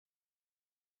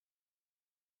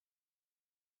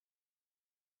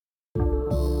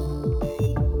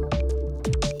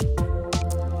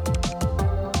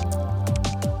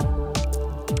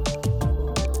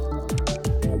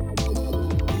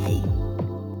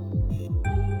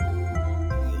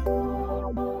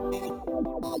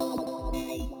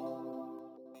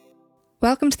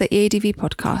Welcome to the EADV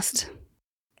podcast.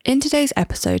 In today's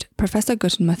episode, Professor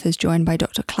Guttenmuth is joined by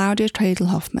Dr. Claudia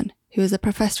Treidel-Hoffmann, who is a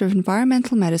professor of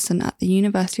environmental medicine at the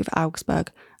University of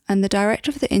Augsburg and the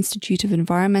director of the Institute of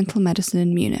Environmental Medicine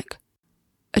in Munich.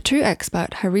 A true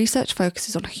expert, her research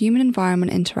focuses on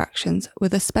human-environment interactions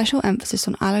with a special emphasis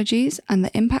on allergies and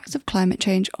the impacts of climate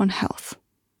change on health.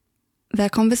 Their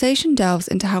conversation delves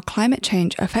into how climate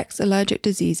change affects allergic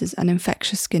diseases and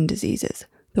infectious skin diseases,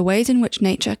 the ways in which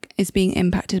nature is being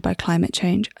impacted by climate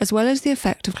change, as well as the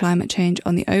effect of climate change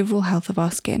on the overall health of our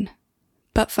skin.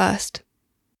 But first,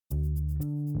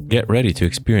 get ready to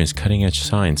experience cutting-edge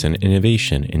science and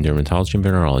innovation in dermatology and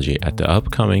venereology at the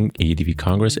upcoming EADV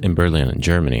Congress in Berlin,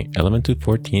 Germany, 11th to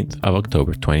 14th of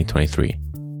October 2023.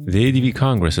 The EADV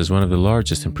Congress is one of the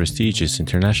largest and prestigious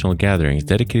international gatherings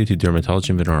dedicated to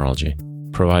dermatology and venereology,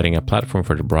 providing a platform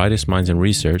for the brightest minds in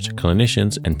research,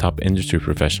 clinicians, and top industry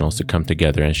professionals to come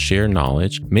together and share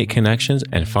knowledge, make connections,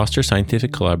 and foster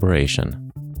scientific collaboration.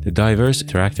 The diverse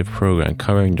interactive program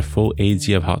covering the full AZ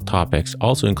of hot topics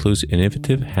also includes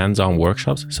innovative hands-on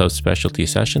workshops, subspecialty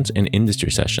sessions, and industry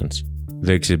sessions.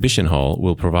 The exhibition hall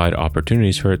will provide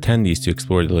opportunities for attendees to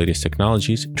explore the latest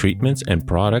technologies, treatments, and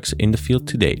products in the field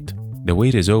to date. The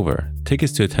wait is over.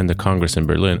 Tickets to attend the Congress in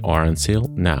Berlin are on sale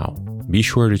now. Be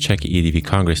sure to check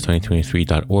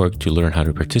eadvcongress2023.org to learn how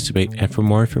to participate and for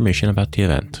more information about the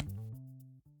event.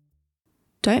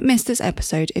 Don't miss this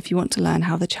episode if you want to learn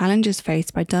how the challenges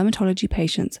faced by dermatology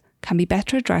patients can be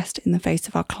better addressed in the face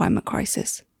of our climate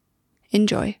crisis.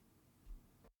 Enjoy.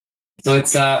 So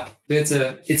it's a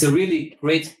really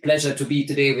great pleasure to be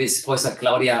today with Professor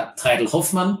Claudia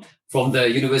Treidel-Hoffmann from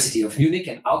the University of Munich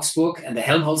and Augsburg and the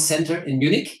Helmholtz Center in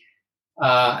Munich.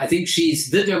 I think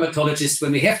she's the dermatologist.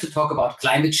 When we have to talk about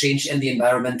climate change and the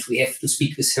environment, we have to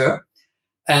speak with her.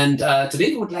 And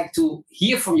today we would like to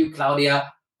hear from you,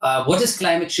 Claudia. What is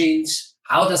climate change?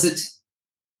 How does it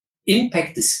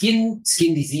impact the skin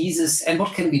diseases, and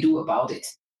what can we do about it?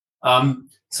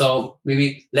 So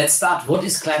maybe let's start. What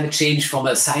is climate change from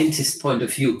a scientist point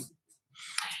of view?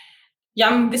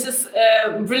 Jan, this is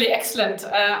really excellent.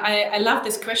 I love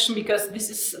this question because this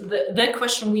is the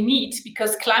question we need,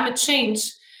 because climate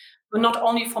change, not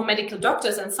only for medical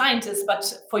doctors and scientists, but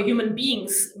for human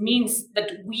beings, means that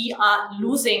we are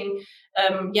losing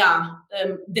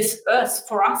this earth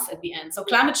for us at the end. So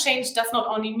climate change does not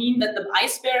only mean that the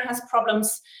ice bear has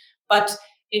problems, but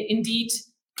indeed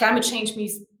climate change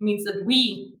means that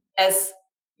we as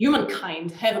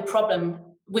humankind have a problem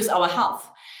with our health.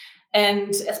 And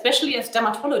especially as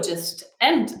dermatologist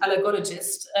and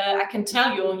allergologist, I can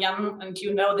tell you, Jan, and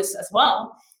you know this as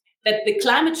well, that the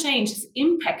climate change is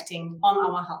impacting on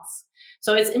our health.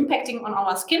 So it's impacting on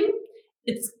our skin,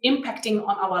 it's impacting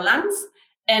on our lungs,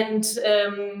 and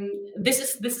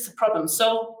this is a problem.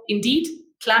 So indeed,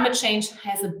 climate change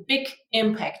has a big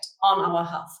impact on our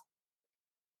health.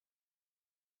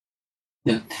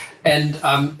 Yeah, and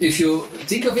if you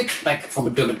think of it like from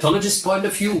a dermatologist point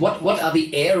of view, what are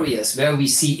the areas where we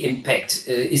see impact?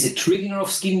 Is it triggering of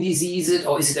skin diseases,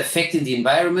 or is it affecting the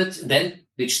environment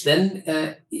which then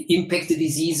impact the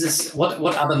diseases?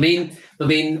 What are the main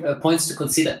points to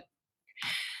consider?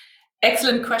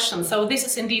 Excellent question. So this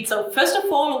is indeed, so first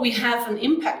of all, we have an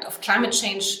impact of climate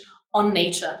change on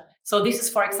nature. So this is,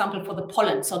 for example, for the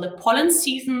pollen. So the pollen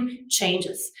season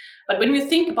changes. But when you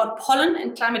think about pollen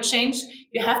and climate change,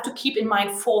 you have to keep in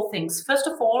mind four things. First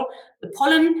of all, the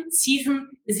pollen season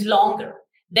is longer.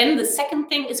 Then the second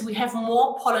thing is we have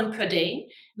more pollen per day.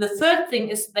 The third thing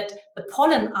is that the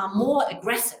pollen are more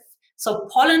aggressive. So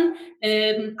pollen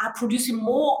are producing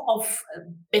more of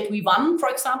BETW1, for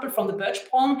example, from the birch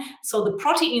pollen. So the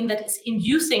protein that is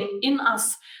inducing in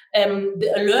us the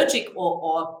allergic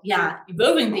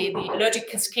evolving the allergic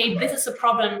cascade. This is a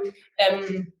problem.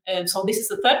 So this is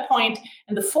the third point.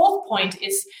 And the fourth point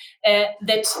is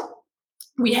that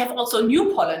we have also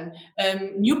new pollen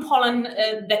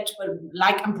that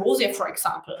like ambrosia, for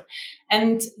example.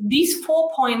 And these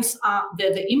 4 points are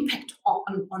the impact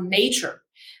on nature.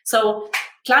 So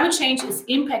climate change is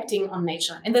impacting on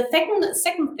nature. And the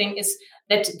second thing is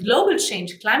that global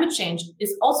change, climate change,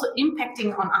 is also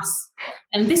impacting on us.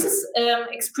 And this is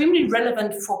extremely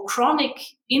relevant for chronic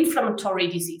inflammatory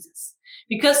diseases.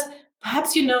 Because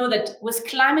perhaps you know that with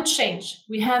climate change,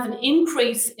 we have an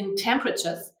increase in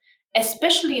temperatures,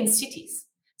 especially in cities.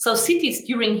 So cities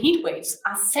during heat waves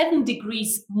are 7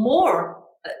 degrees more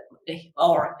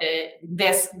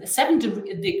there's 7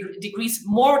 degrees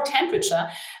more temperature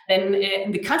than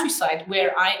in the countryside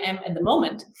where I am at the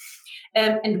moment.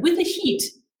 And with the heat,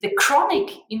 the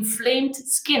chronic inflamed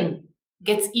skin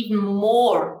gets even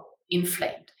more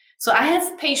inflamed. So I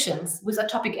have patients with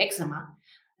atopic eczema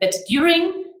that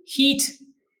during heat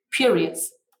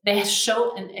periods, they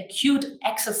show an acute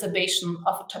exacerbation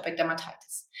of atopic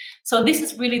dermatitis. So this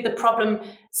is really the problem.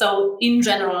 So in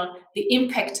general, the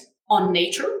impact on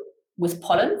nature with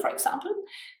pollen, for example.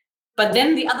 But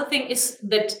then the other thing is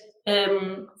that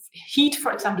heat,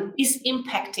 for example, is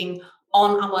impacting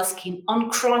on our skin, on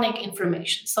chronic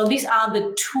inflammation. So these are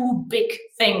the two big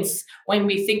things when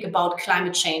we think about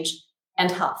climate change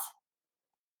and health.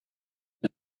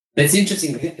 That's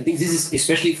interesting. I think this is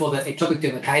especially for the atopic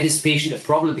dermatitis patient a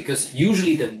problem, because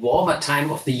usually the warmer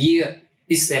time of the year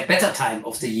is their better time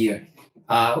of the year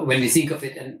when we think of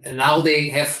it. And now they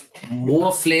have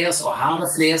more flares or harder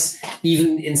flares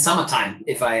even in summertime,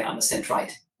 if I understand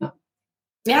right.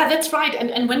 Yeah, that's right.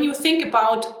 And when you think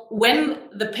about when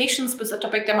the patients with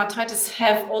atopic dermatitis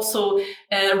have also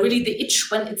really the itch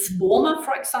when it's warmer,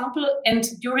 for example, and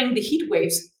during the heat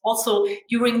waves, also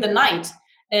during the night,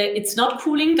 it's not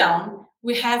cooling down.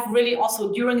 We have really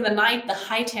also during the night the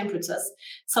high temperatures.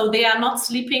 So they are not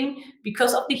sleeping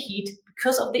because of the heat,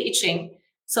 because of the itching.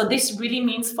 So this really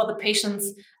means for the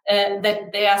patients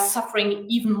that they are suffering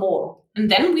even more. And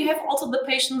then we have also the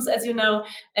patients, as you know,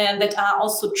 that are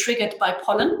also triggered by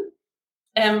pollen.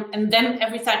 And then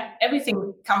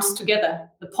everything comes together.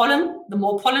 The pollen, the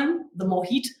more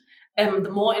heat, the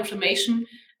more inflammation.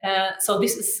 So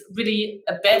this is really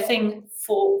a bad thing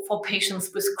for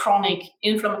patients with chronic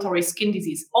inflammatory skin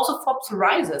disease, also for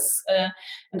psoriasis,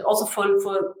 and also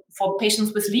for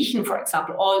patients with lichen, for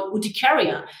example, or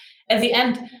urticaria. At the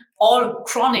end, all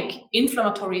chronic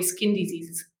inflammatory skin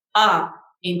diseases are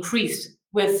increased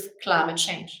with climate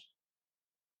change.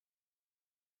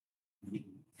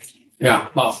 Yeah,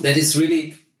 wow, that is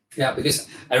really, because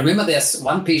I remember there's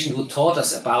one patient who taught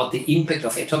us about the impact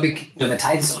of atopic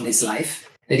dermatitis on his life.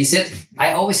 That he said,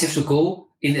 I always have to go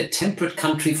in a temperate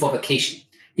country for vacation.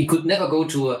 He could never go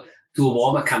to a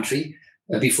warmer country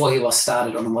before he was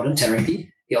started on a modern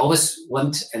therapy. He always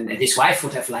went, and his wife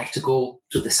would have liked to go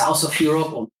to the south of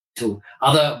Europe or to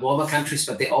other warmer countries,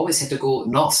 but they always had to go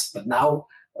north. But now,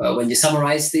 when you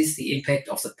summarize this, the impact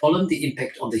of the pollen, the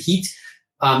impact on the heat,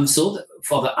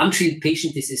 for the untreated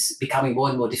patient, this is becoming more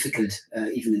and more difficult,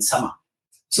 even in summer.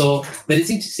 So, but it's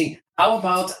interesting. How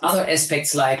about other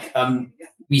aspects like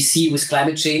we see with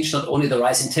climate change, not only the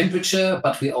rise in temperature,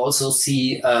 but we also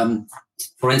see,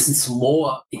 for instance,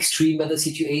 more extreme weather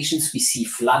situations. We see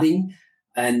flooding,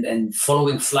 and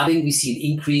following flooding, we see an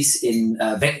increase in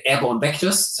airborne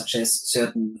vectors, such as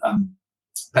certain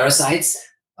parasites.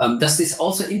 Does this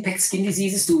also impact skin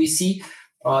diseases? Do we see,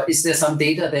 is there some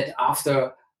data that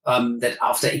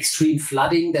after extreme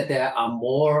flooding, that there are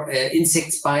more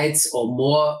insect bites or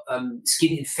more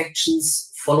skin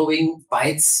infections following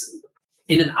bites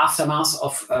in an aftermath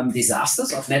of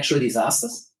disasters, of natural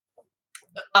disasters?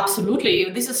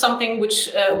 Absolutely. This is something which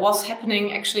was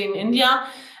happening actually in India.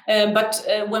 But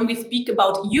when we speak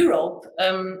about Europe,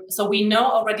 so we know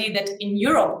already that in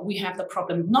Europe we have the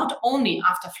problem not only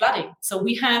after flooding. So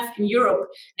we have in Europe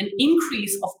an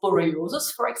increase of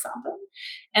borreliosis, for example.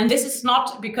 And this is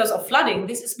not because of flooding.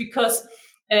 This is because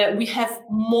we have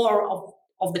more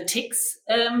of the ticks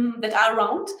that are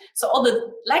around. So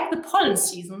like the pollen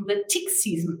season, the tick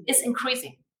season is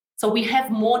increasing. So we have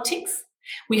more ticks.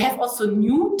 We have also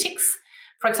new ticks.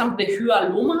 For example, the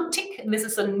hyaloma tick. This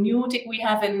is a new tick we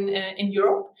have in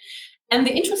Europe. And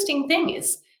the interesting thing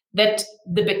is that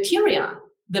the bacteria,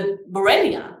 the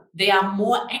Borrelia, they are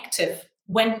more active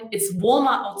when it's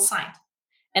warmer outside.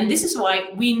 And this is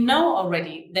why we know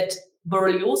already that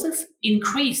borreliosis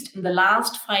increased in the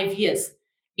last 5 years,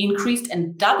 increased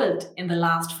and doubled in the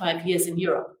last 5 years in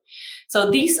Europe. So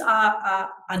these are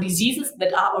diseases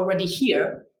that are already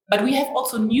here, but we have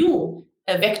also new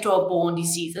vector-borne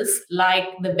diseases like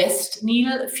the West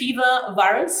Nile fever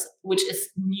virus, which is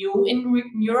new in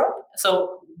Europe.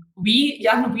 So we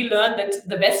learned that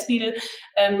the West Nile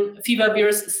fever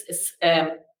virus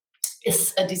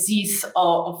is a disease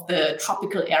of the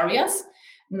tropical areas.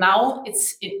 Now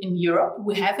it's in Europe.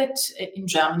 We have it in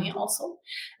Germany also.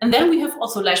 And then we have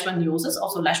also leishmaniasis.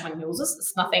 Also leishmaniasis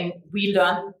is nothing we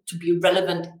learned to be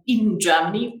relevant in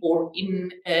Germany or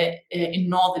in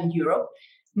Northern Europe.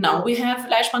 Now we have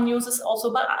leishmaniasis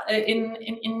also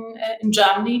in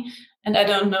Germany, and I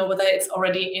don't know whether it's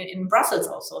already in Brussels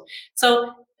also.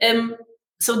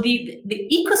 So the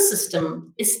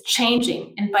ecosystem is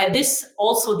changing, and by this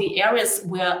also the areas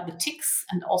where the ticks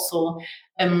and also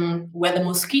where the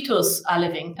mosquitoes are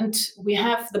living. And we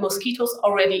have the mosquitoes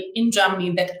already in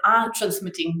Germany that are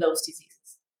transmitting those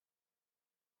diseases.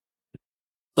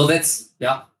 So that's,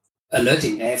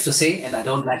 alerting, I have to say, and I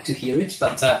don't like to hear it.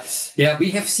 But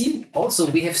we have seen more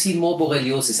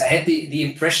borreliosis. I had the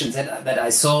impression that I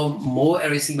saw more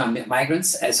erythema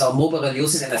migrans, I saw more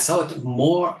borreliosis, and I saw it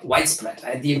more widespread.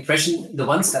 I had the impression the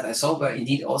ones that I saw were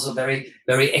indeed also very,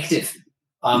 very active.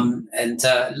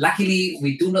 Luckily,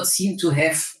 we do not seem to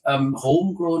have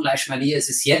homegrown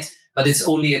leishmaniasis yet, but it's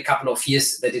only a couple of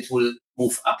years that it will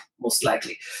move up, most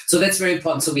likely. So that's very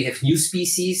important. So we have new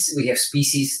species, we have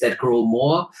species that grow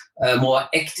more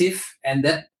active, and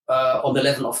that on the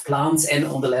level of plants and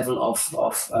on the level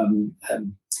of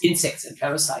insects and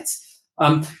parasites.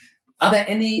 Are there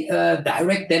any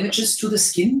direct damages to the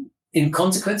skin in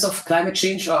consequence of climate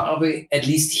change, or are we at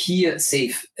least here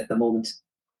safe at the moment?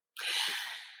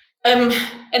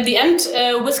 At the end,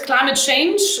 with climate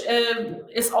change,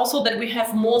 is also that we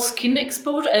have more skin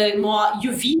exposure, more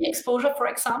UV exposure, for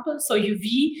example. So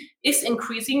UV is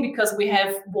increasing because we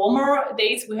have warmer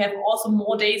days. We have also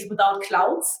more days without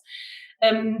clouds.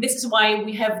 This is why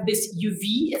we have this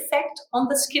UV effect on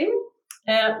the skin,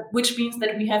 which means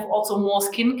that we have also more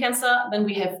skin cancer than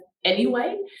we have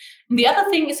anyway. And the other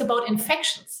thing is about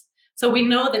infections. So we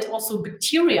know that also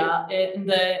bacteria in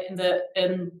the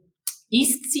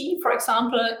East Sea, for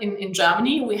example, in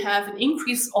Germany, we have an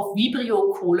increase of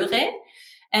Vibrio cholerae,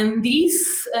 and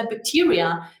these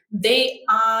bacteria they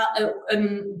are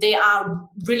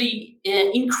really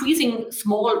increasing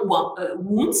small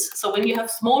wounds. So when you have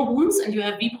small wounds and you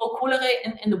have Vibrio cholerae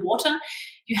in the water,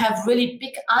 you have really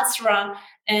big ulcera,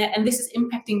 and this is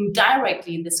impacting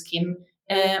directly the skin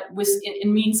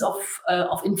in means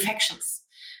of infections.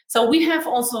 So we have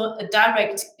also a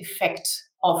direct effect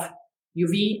of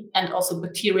UV and also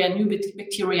new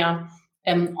bacteria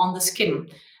on the skin.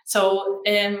 So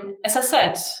as I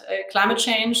said, climate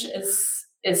change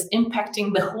is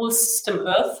impacting the whole system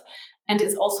Earth, and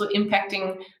is also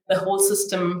impacting the whole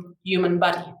system human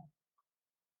body.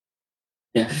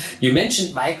 Yeah, you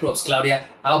mentioned microbes, Claudia.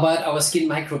 How about our skin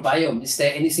microbiome? Is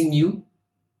there anything new?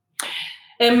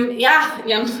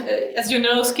 As you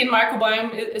know, skin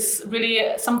microbiome is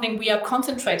really something we are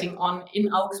concentrating on in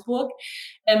Augsburg.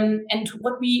 And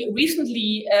what we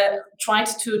recently tried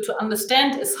to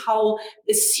understand is how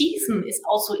the season is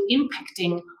also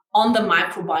impacting on the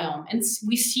microbiome. And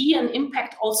we see an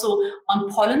impact also on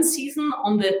pollen season,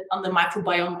 on the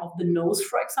microbiome of the nose,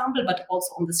 for example, but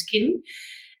also on the skin.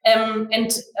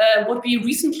 What we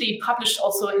recently published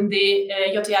also in the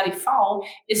JTADV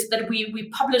is that we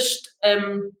published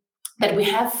that we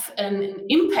have an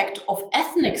impact of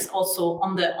ethnics also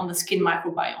on the skin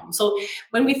microbiome. So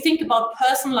when we think about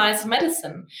personalized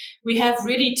medicine, we have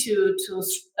really to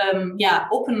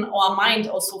open our mind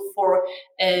also for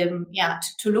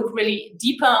to look really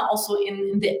deeper also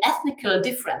in the ethnical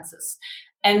differences.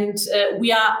 And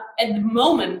we are at the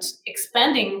moment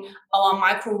expanding our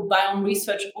microbiome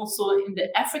research also in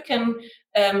the African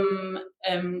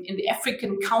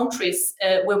countries,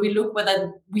 where we look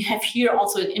whether we have here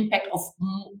also an impact of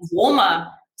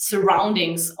warmer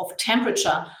surroundings of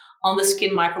temperature on the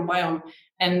skin microbiome.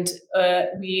 And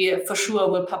we for sure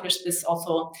will publish this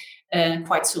also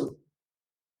quite soon.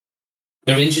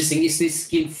 Very interesting. Is this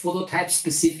skin phototype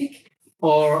specific,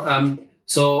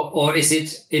 or is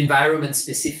it environment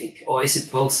specific, or is it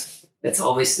both? That's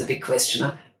always the big question.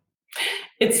 Huh?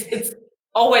 It's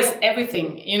always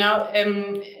everything.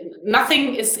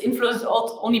 Nothing is influenced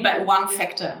only by one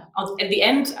factor. At the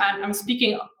end, I'm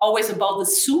speaking always about the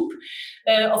soup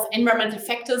of environmental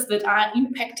factors that are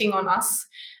impacting on us.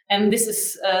 And this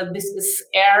is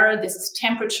air, this is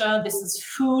temperature, this is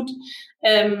food,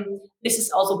 this is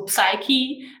also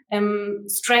psyche.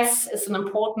 Stress is an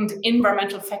important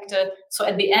environmental factor. So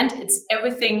at the end, it's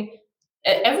everything.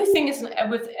 Everything is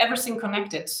with everything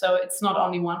connected. So it's not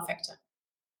only one factor.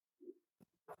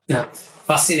 Yeah,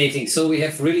 fascinating. So we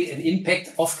have really an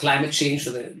impact of climate change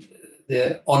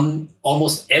on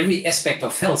almost every aspect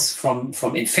of health,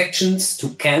 from infections to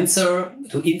cancer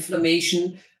to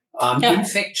inflammation.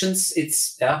 Infections,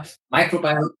 it's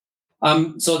microbiome.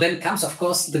 So then comes, of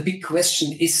course, the big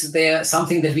question: is there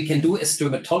something that we can do as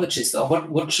dermatologists, or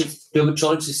what should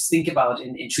dermatologists think about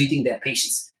in treating their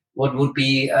patients? What would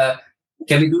be?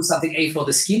 Can we do something for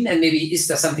the skin, and maybe is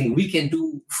there something we can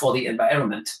do for the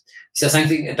environment? Is there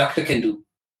something a doctor can do?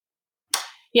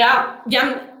 Yeah,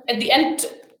 Jan. At the end,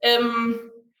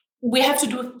 we have to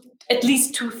do at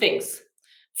least two things.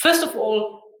 First of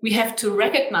all, we have to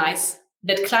recognize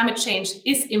that climate change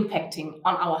is impacting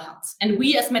on our health. And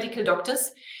we as medical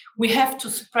doctors, we have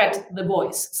to spread the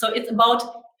voice. So it's about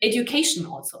education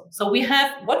also. So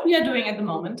what we are doing at the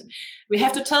moment, we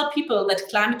have to tell people that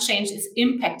climate change is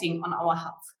impacting on our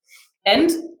health.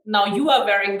 And now you are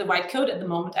wearing the white coat at the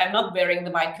moment. I'm not wearing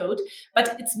the white coat,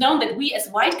 but it's known that we as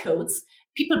white coats,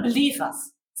 people believe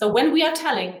us. So when we are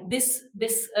telling this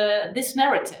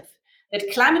narrative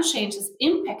that climate change is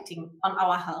impacting on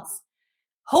our health,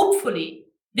 hopefully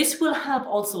this will help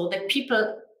also that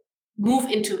people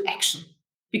move into action,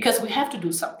 because we have to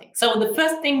do something. So the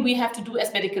first thing we have to do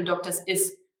as medical doctors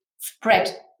is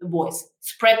spread the voice,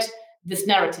 spread this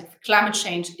narrative. Climate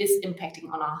change is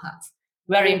impacting on our health.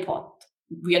 Very important.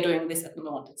 We are doing this at the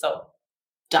moment. So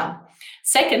done.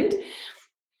 Second,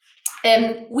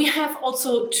 we have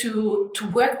also to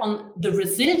work on the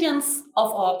resilience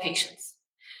of our patients.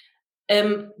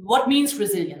 What means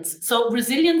resilience? So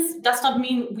resilience does not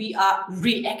mean we are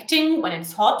reacting when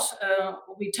it's hot.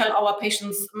 We tell our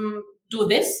patients, do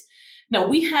this. No,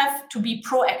 we have to be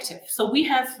proactive. So we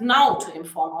have now to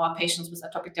inform our patients with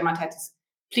atopic dermatitis,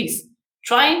 please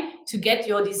try to get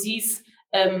your disease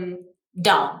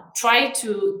down. Try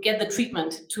to get the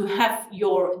treatment to have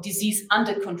your disease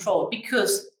under control,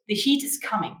 because the heat is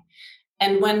coming.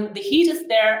 And when the heat is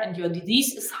there and your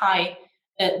disease is high,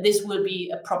 this will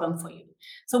be a problem for you.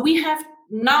 So we have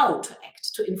now to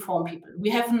act, to inform people. We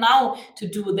have now to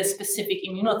do the specific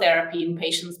immunotherapy in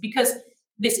patients, because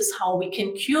this is how we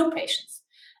can cure patients.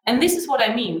 And this is what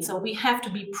I mean. So we have to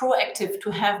be proactive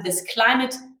to have this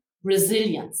climate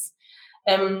resilience.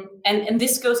 And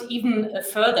this goes even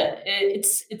further.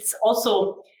 It's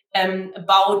also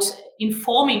about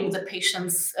informing the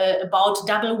patients about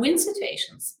double win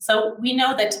situations. So we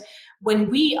know that when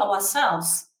we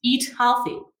ourselves eat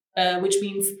healthy, which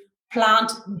means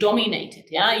plant dominated,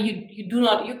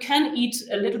 you can eat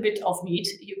a little bit of meat,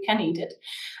 you can eat it,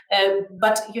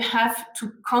 but you have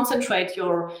to concentrate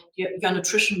your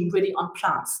nutrition really on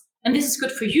plants. And this is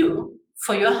good for you,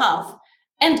 for your health,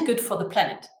 and good for the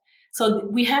planet. So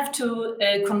we have to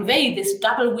convey this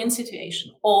double win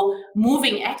situation, or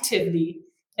moving actively,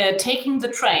 taking the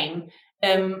train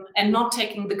and not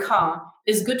taking the car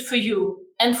is good for you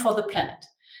and for the planet.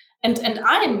 And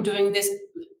I am doing this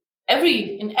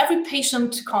in every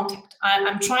patient contact.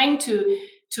 I'm trying to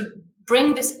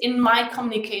bring this in my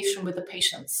communication with the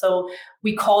patients. So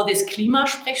we call this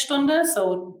Klimasprechstunde.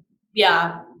 So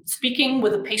speaking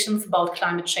with the patients about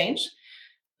climate change.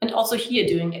 And also here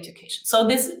doing education. So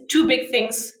there's two big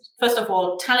things. First of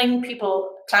all, telling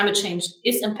people climate change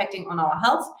is impacting on our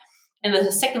health. And then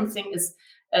the second thing is,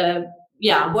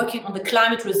 working on the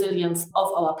climate resilience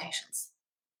of our patients.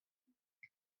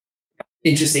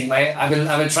 Interesting. I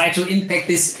will try to impact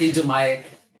this into my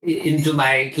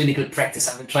clinical practice.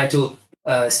 I will try to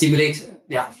stimulate.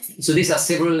 Yeah. So these are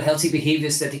several healthy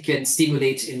behaviors that you can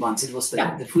stimulate in once. It was the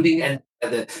fooding and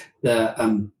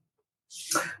the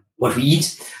what we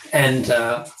eat, and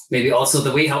maybe also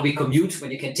the way how we commute.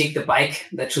 When you can take the bike,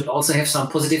 that should also have some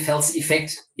positive health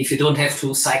effect. If you don't have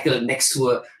to cycle next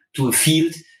to a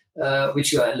field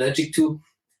which you are allergic to.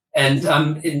 And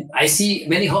I see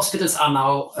many hospitals are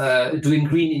now doing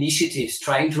green initiatives,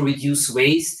 trying to reduce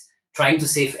waste, trying to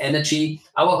save energy.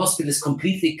 Our hospital is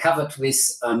completely covered with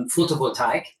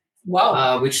photovoltaic.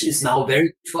 Wow. Which is now very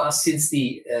good for us since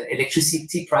the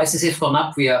electricity prices have gone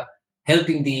up. We are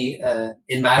helping the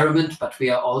environment, but we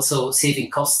are also saving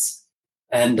costs.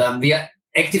 And we are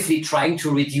actively trying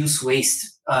to reduce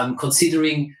waste,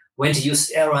 considering when to use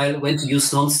sterile, when to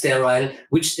use non-sterile,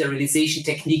 which sterilization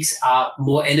techniques are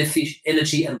more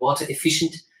energy and water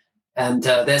efficient. And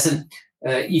there's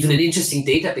even an interesting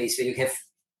database where you have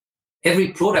every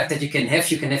product that you can have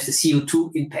the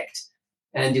CO2 impact,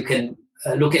 and you can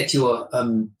look at your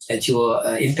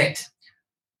impact.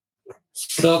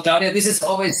 So, Claudia, this is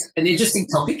always an interesting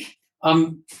topic.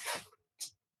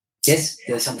 Yes,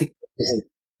 there's something.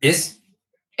 Yes.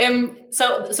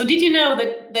 So did you know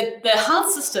that the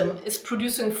health system is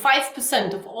producing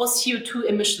 5% of all CO2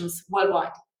 emissions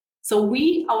worldwide? So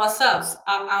we ourselves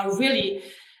are really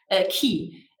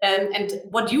key. And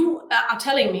what you are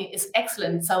telling me is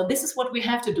excellent. So this is what we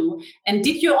have to do. And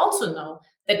did you also know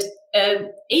that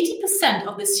 80%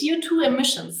 of the CO2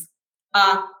 emissions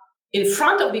are in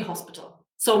front of the hospital?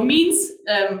 So means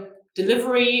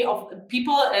delivery of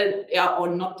people, or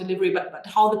not delivery, but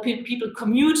how the people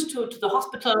commute to the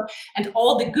hospital and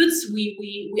all the goods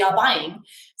we are buying.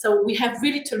 So we have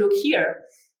really to look here.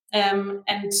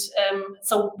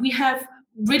 So we have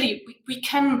really, we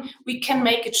can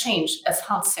make a change as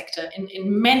health sector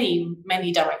in many,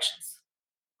 many directions.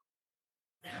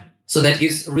 So that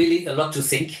gives really a lot to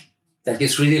think.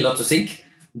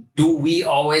 Do we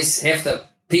always have the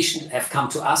patient have come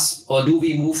to us, or do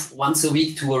we move once a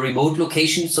week to a remote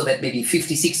location so that maybe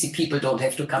 50, 60 people don't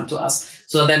have to come to us?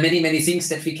 So there are many, many things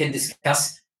that we can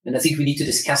discuss, and I think we need to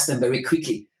discuss them very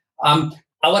quickly.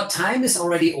 Our time is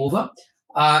already over.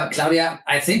 Claudia,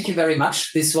 I thank you very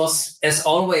much. This was, as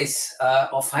always,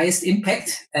 of highest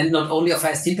impact, and not only of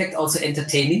highest impact, also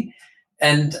entertaining.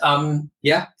 And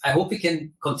I hope we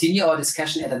can continue our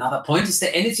discussion at another point. Is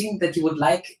there anything that you would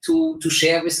like to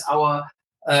share with our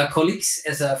colleagues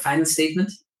as a final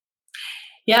statement?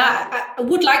 Yeah, I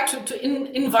would like to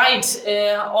invite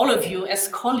all of you as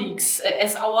colleagues,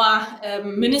 as our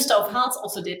Minister of Health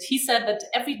also did. He said that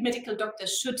every medical doctor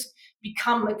should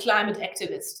become a climate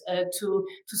activist to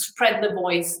spread the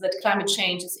voice that climate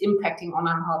change is impacting on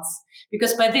our health.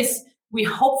 Because by this, we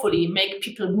hopefully make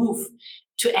people move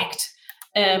to act.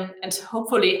 And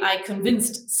hopefully I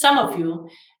convinced some of you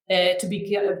to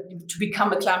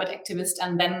become a climate activist.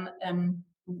 And then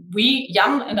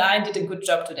Jan and I did a good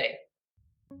job today.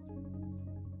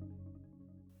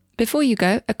 Before you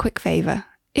go, a quick favour.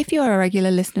 If you are a regular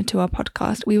listener to our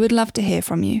podcast, we would love to hear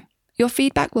from you. Your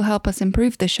feedback will help us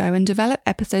improve the show and develop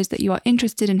episodes that you are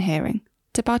interested in hearing.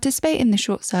 To participate in the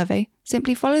short survey,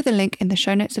 simply follow the link in the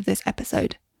show notes of this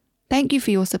episode. Thank you for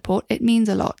your support, it means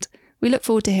a lot. We look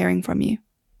forward to hearing from you.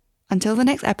 Until the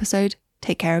next episode,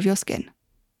 take care of your skin.